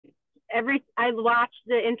I watched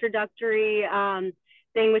the introductory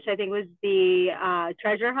thing, which I think was the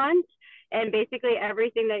treasure hunt. And basically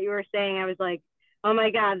everything that you were saying, I was like, oh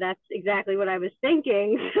my God, that's exactly what I was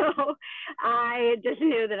thinking. So I just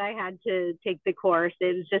knew that I had to take the course.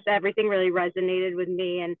 It was just everything really resonated with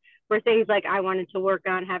me. And for things like I wanted to work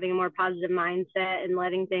on having a more positive mindset and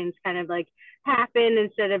letting things kind of like happen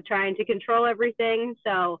instead of trying to control everything.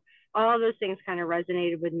 So all of those things kind of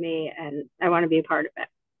resonated with me, and I want to be a part of it.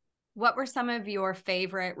 What were some of your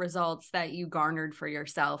favorite results that you garnered for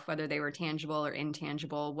yourself, whether they were tangible or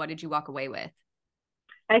intangible? What did you walk away with?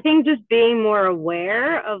 I think just being more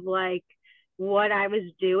aware of like what I was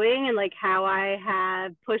doing and like how I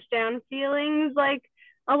had pushed down feelings. Like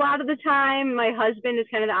a lot of the time, my husband is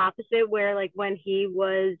kind of the opposite, where like when he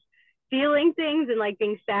was feeling things and like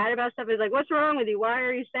being sad about stuff, is like, what's wrong with you? Why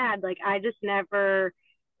are you sad? Like I just never,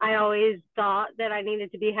 I always thought that I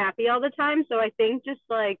needed to be happy all the time. So I think just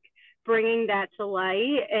like bringing that to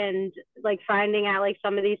light and like finding out like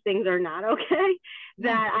some of these things are not okay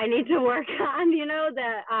Yeah. that I need to work on,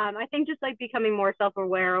 that I think just like becoming more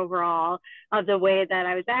self-aware overall of the way that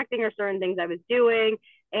I was acting or certain things I was doing,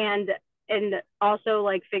 and also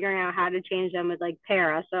like figuring out how to change them with like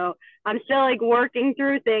para. So I'm still like working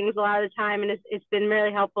through things a lot of the time, and it's been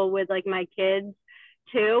really helpful with like my kids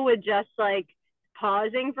too, with just like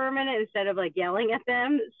pausing for a minute instead of like yelling at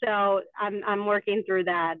them. So I'm working through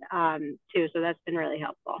that too. So that's been really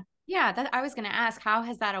helpful. Yeah, that I was going to ask, how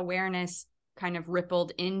has that awareness kind of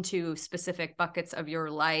rippled into specific buckets of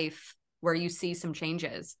your life where you see some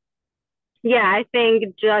changes? Yeah, I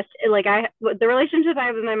think just like the relationship I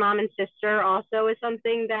have with my mom and sister also is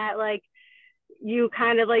something that like you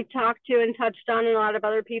kind of like talked to and touched on, and a lot of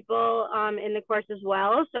other people in the course as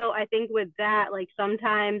well. So I think with that, like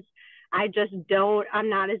sometimes I'm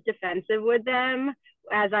not as defensive with them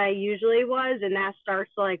as I usually was. And that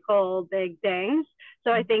starts to like hold big things.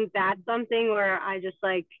 So I think that's something where I just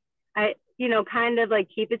like, kind of like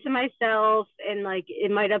keep it to myself, and like it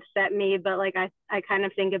might upset me, but like I kind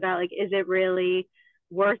of think about like, is it really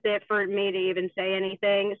worth it for me to even say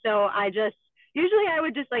anything? So usually I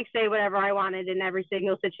would just like say whatever I wanted in every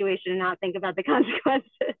single situation and not think about the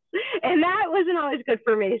consequences. And that wasn't always good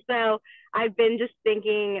for me. So I've been just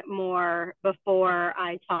thinking more before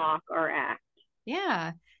I talk or act.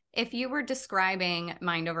 Yeah. If you were describing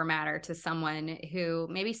Mind Over Matter to someone who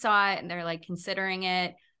maybe saw it and they're like considering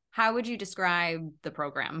it, how would you describe the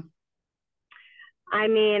program? I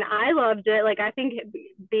mean, I loved it. Like, I think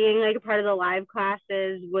being like a part of the live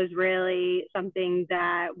classes was really something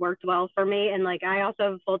that worked well for me. And like, I also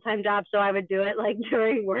have a full-time job, so I would do it like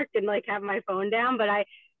during work and like have my phone down. But I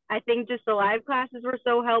think just the live classes were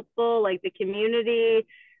so helpful, like the community.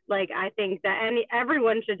 Like, I think that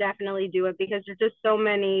everyone should definitely do it, because there's just so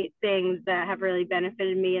many things that have really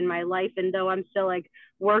benefited me in my life. And though I'm still like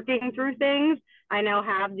working through things, I now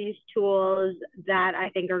have these tools that I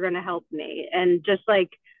think are going to help me, and just like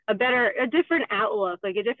a different outlook,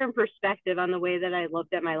 like a different perspective on the way that I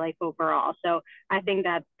looked at my life overall. So I think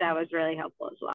that that was really helpful as well.